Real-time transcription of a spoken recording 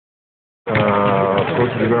Of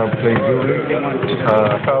course, you're going to play Euroleague.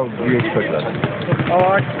 How do you expect that?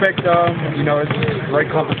 Oh, I expect, it's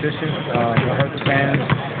great competition. I heard the fans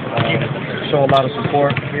show a lot of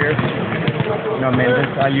support here.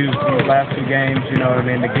 I used these last two games, to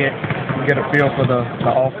get a feel for the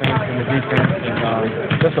offense and the defense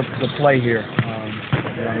and just the play here.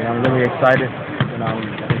 I'm really excited, and I'm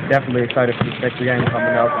definitely excited for this next game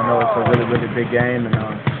coming up. I know it's a really, really big game, and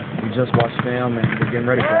we just watched them and we're getting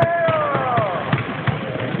ready for it.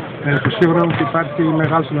 Το σίγουρο είναι ότι υπάρχει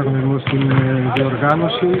μεγάλος συναγωνισμός στην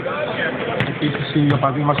διοργάνωση. Επίσης οι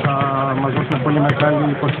οπαδοί μας θα μας δώσουν πολύ μεγάλη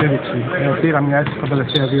υποστήριξη. Πήρα μια αίσθηση στα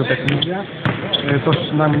τελευταία δύο παιχνίδια, τόσο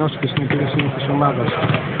στην άμυνα όσο και στην υπηρεσία της ομάδας.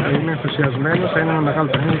 Είμαι ενθουσιασμένος, θα είναι ένα μεγάλο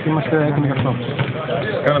παιχνίδι και είμαστε έτοιμοι γι' αυτό.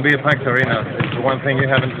 It's going to be a packed arena. It's one thing you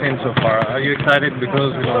haven't seen so far. Are you excited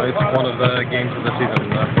because it's one of the games of the season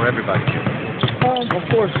for everybody? Of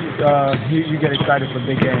course, you get excited for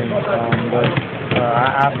big games, but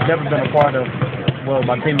I've never been a part of. Well,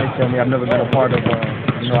 my teammates tell me I've never been a part of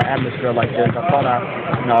an atmosphere like this. I thought I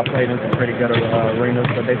played in some pretty good arenas,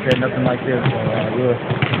 but they said nothing like this.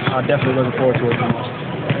 I'm definitely looking forward to it.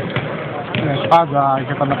 Πάντα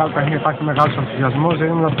για τα μεγάλα παιχνίδια υπάρχει μεγάλος ενθουσιασμός. Δεν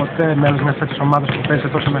ήμουν ποτέ μέλος μιας τέτοιας ομάδας που παίζει σε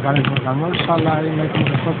τόσο μεγάλες διοργανώσεις, αλλά είμαι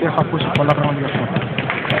έτοιμος και έχω ακούσει πολλά πράγματα γι' αυτό.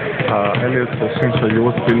 Έλιοτ, since you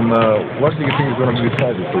watched film, what do you think is going to be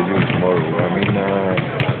decided for you tomorrow? I mean,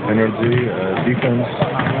 energy, defense?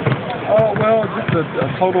 Well, just a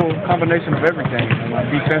total combination of everything.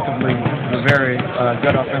 Defensively, we're a very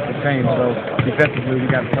good offensive team, so defensively we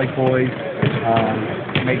got to play poised,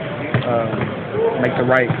 make the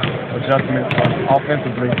right adjustments.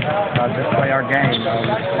 Offensively, just play our game.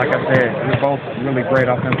 Like I said, we're both really great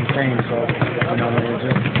offensive teams, so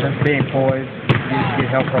just being poised, get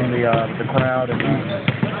help from the crowd, and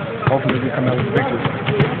hopefully we come out with victory.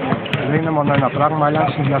 Δεν είναι μόνο ένα πράγμα, αλλά ένα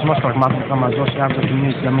συνδυασμός πραγμάτων που θα μας δώσει αύριο τη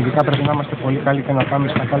νίκη. Αμυντικά πρέπει να είμαστε πολύ καλοί και να κάνουμε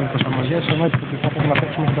στις κατάλληλες προσαρμογές, ενώ επιθετικά πρέπει να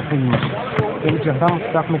παίξουμε το παιχνίδι μας. Και μην ξεχνάμε ότι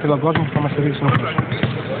θα έχουμε και τον κόσμο που θα μας στηρίξει συνεχώς.